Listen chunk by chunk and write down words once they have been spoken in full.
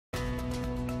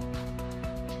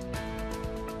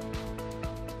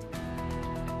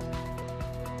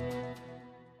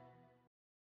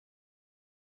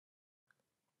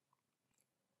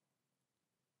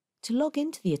To log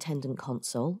into the Attendant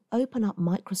console, open up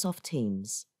Microsoft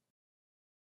Teams.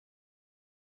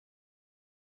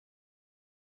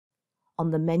 On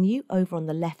the menu over on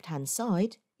the left-hand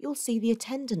side, you'll see the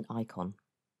Attendant icon.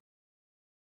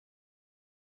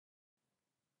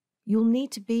 You'll need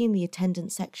to be in the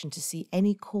Attendant section to see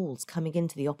any calls coming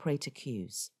into the operator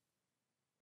queues.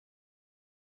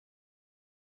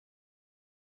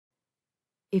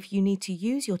 If you need to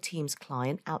use your Teams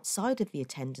client outside of the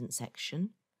Attendant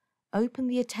section, open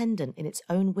the Attendant in its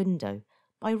own window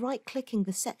by right-clicking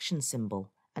the section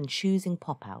symbol and choosing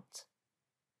Pop-out.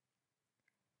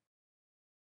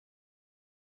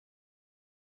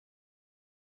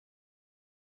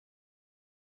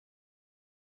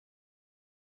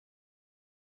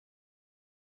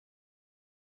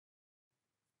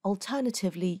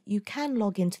 Alternatively, you can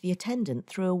log into the Attendant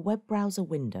through a web browser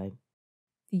window.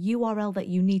 The URL that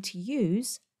you need to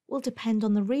use will depend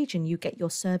on the region you get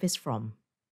your service from.